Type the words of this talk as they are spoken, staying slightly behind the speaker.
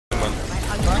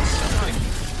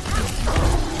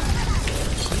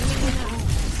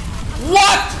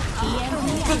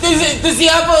Does he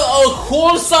have a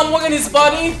hole somewhere in his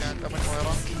body?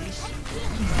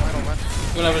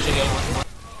 You'll never see it.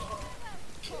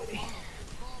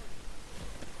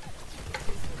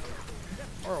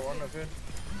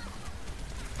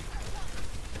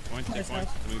 Point.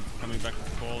 Coming back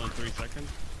to fall in 3 seconds.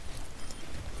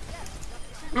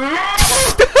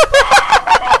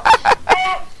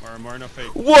 More no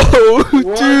fake. Whoa, dude!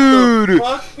 What the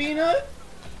fuck, Peanut?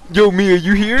 Yo, Mia,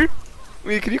 you here?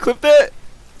 Mia, can you clip that?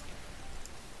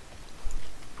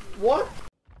 What?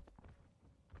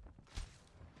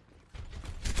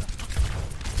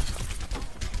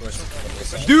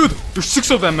 Dude, there's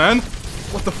 6 of them, man.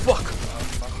 What the fuck?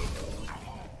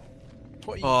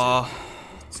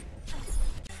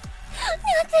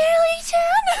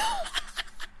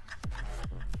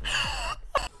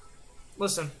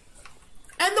 Listen.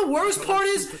 And the worst part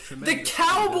is, the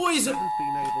Cowboys haven't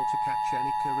been able to catch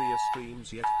any Korea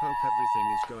streams yet. Hope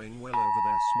everything is going well over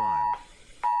there. Smile.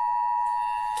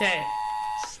 Okay.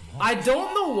 I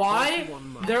don't know why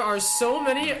there are so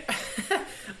many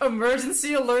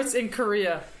emergency alerts in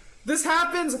Korea. This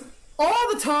happens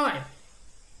all the time.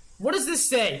 What does this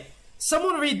say?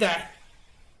 Someone read that.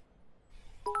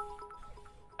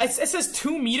 It says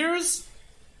 2 meters?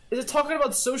 Is it talking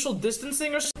about social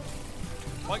distancing or something?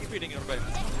 Why are you beating everybody?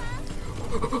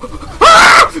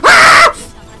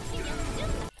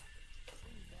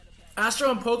 Astro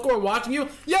and Poco are watching you.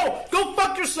 Yo, go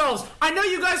fuck yourselves! I know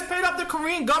you guys paid off the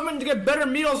Korean government to get better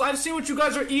meals. I've seen what you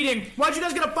guys are eating. Why'd you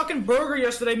guys get a fucking burger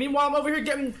yesterday? Meanwhile, I'm over here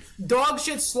getting dog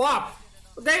shit slop.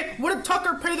 Okay? What did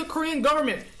Tucker pay the Korean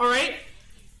government? Alright?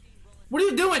 What are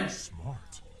you doing?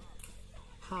 Smart.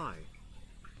 Hi.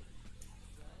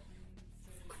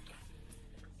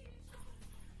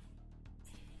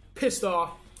 Pissed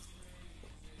off.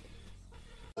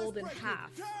 Fold in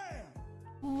half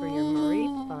for your Marie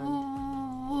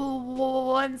fund.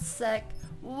 1 sec.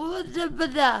 What the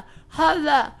fuck?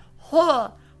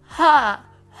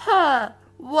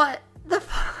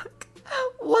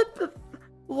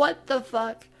 What the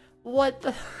fuck?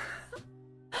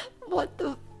 What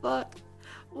the fuck?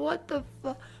 What the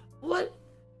fuck? What?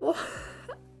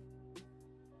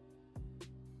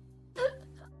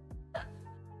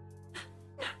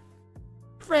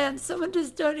 Fran, someone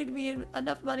just donated me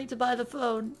enough money to buy the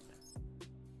phone.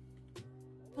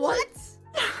 What?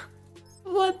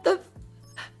 What the?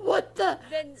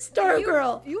 Then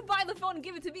Stargirl. You buy the phone and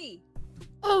give it to me.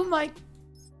 Oh my.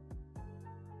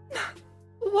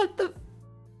 What the?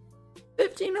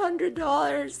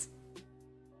 $1,500.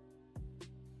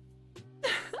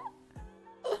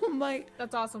 Oh my.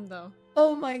 That's awesome though.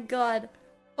 Oh my god.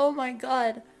 Oh my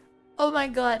god. Oh my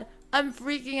god. I'm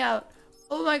freaking out.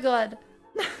 Oh my god.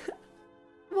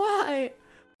 Why?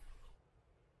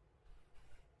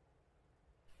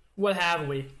 What have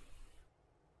we?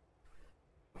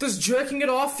 Does jerking it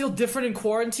off feel different in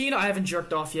quarantine? I haven't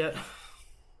jerked off yet.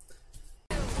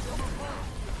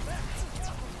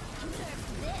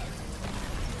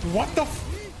 What the f-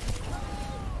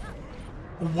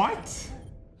 What?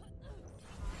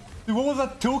 Dude, what was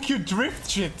that Tokyo Drift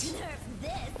shit?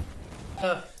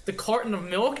 The carton of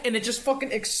milk, and it just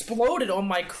fucking exploded on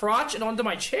my crotch and onto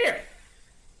my chair.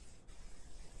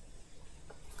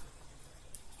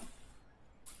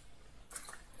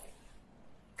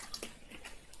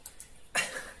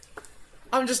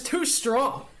 I'm just too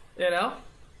strong, you know?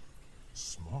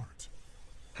 Smart.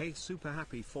 Hey, super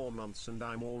happy 4 months and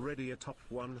I'm already a top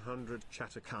 100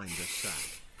 chatter kinda sad.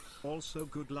 Also,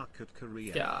 good luck at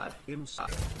Korea. God.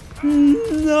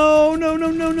 No.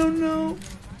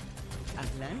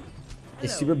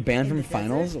 Is Super banned from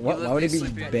finals? Why would he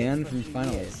be banned from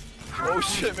finals? Oh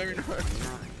shit, maybe not.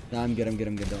 No, I'm good, don't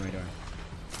worry.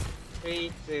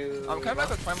 3, 2. I'm coming back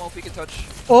with Primal if we can touch.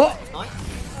 Oh!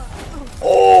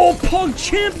 Oh, Pug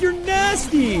Champ, you're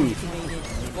nasty!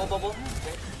 Bubble.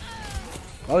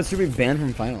 Why would Super be banned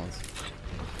from finals?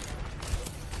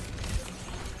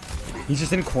 He's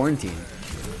just in quarantine.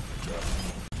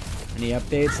 Any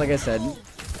updates? Like I said,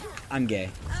 I'm gay.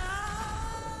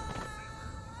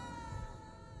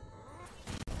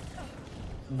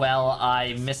 Well,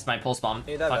 I missed my pulse bomb.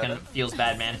 Fucking feels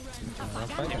bad, man.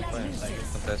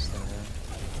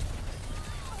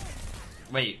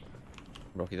 Wait.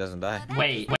 Bro, he doesn't die.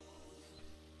 Wait.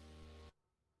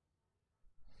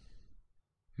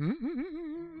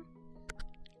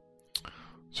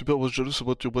 Super was jealous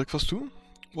about your breakfast too?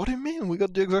 What do you mean? We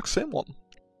got the exact same one.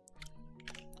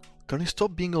 Can you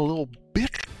stop being a little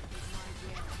bitch?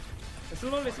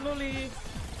 Slowly.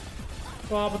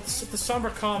 Well, but the summer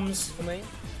comes.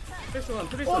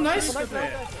 Oh, nice!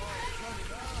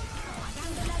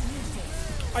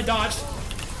 I dodged.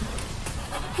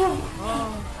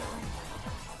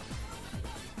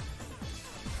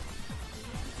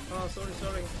 Oh,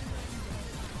 sorry.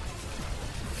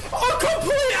 Oh,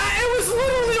 complete! It was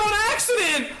literally on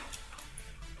accident!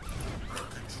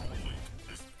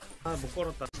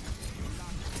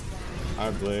 I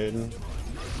blade.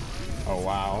 Oh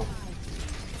wow.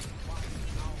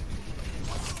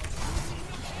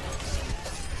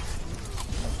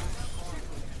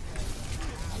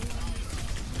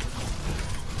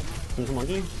 Some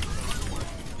monkey?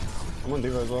 I'm on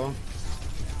Diva as well.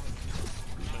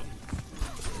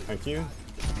 Thank you.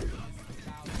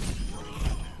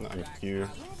 Thank you.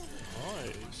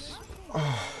 Nice.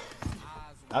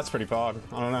 That's pretty pog.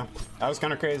 I don't know. That was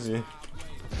kind of crazy.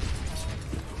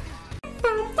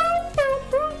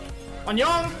 안녕.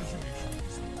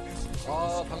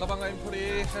 반가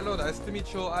인프리. Hello, nice to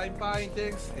meet you. I'm fine,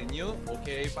 thanks. And you?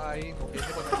 Okay, fine. Okay,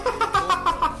 have a nice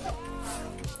day.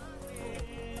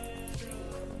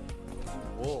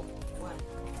 Oh.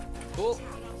 Oh.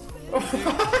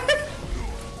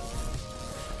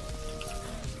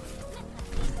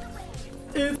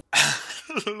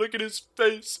 Look at his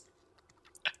face.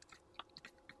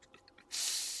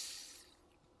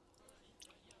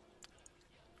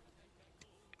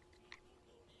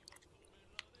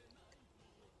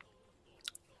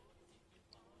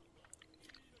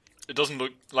 It doesn't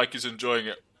look like he's enjoying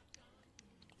it.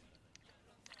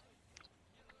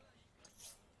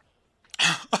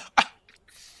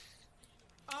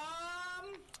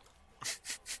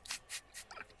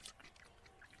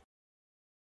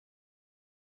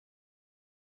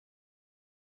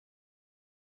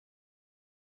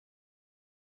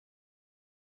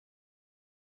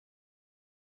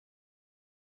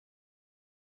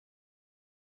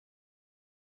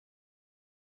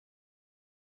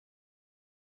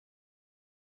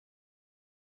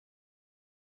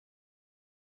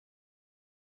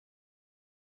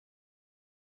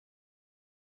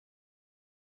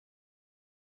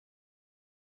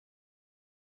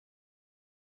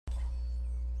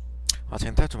 아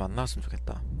젠탈 좀 안 나왔으면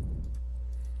좋겠다.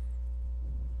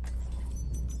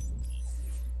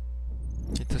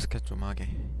 히트 스캣 좀 하게.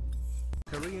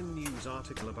 Korean news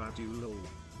article about you lol.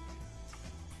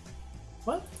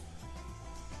 What?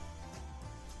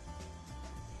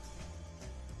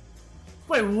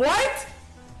 Wait, what?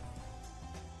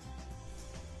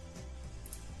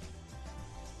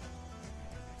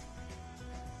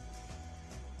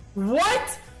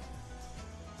 What?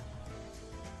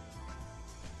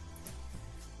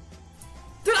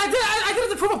 I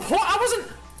didn't approve a porn. I wasn't.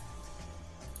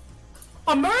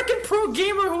 American pro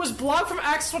gamer who was blocked from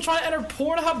access while trying to enter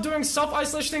Pornhub during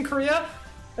self-isolation in Korea.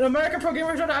 An American pro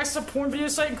gamer who tried to access a porn video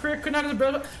site in Korea couldn't enter the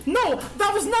browser. No,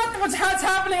 that was not what's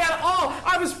happening at all.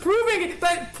 I was proving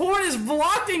that porn is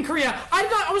blocked in Korea.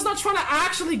 I was not trying to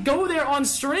actually go there on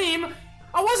stream.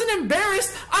 I wasn't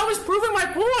embarrassed. I was proving my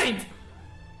point.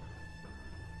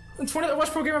 In 20,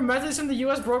 Overwatch pro gamer Matthews in the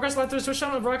US broadcast live through Twitch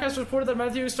channel. The broadcast reported that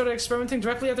Matthews started experimenting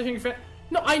directly after hearing fan.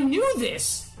 No, I knew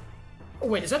this. Oh,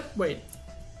 wait, is that? Wait.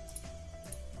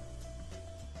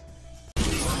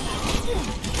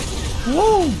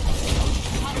 Whoa!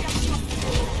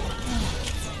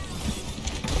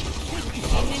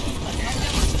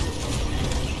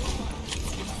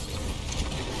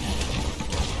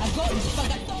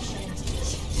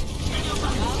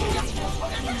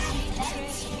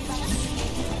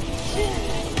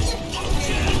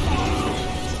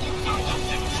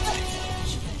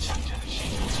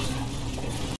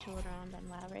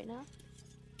 Right now.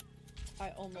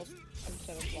 I almost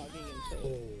instead of logging into.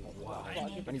 Wow.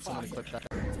 I need someone to clip that.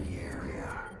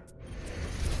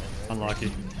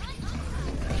 Unlucky.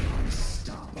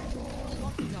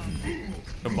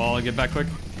 Good ball, get back quick.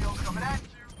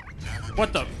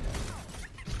 What the?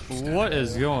 What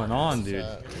is going on, dude?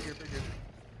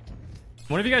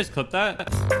 One of you guys clip that?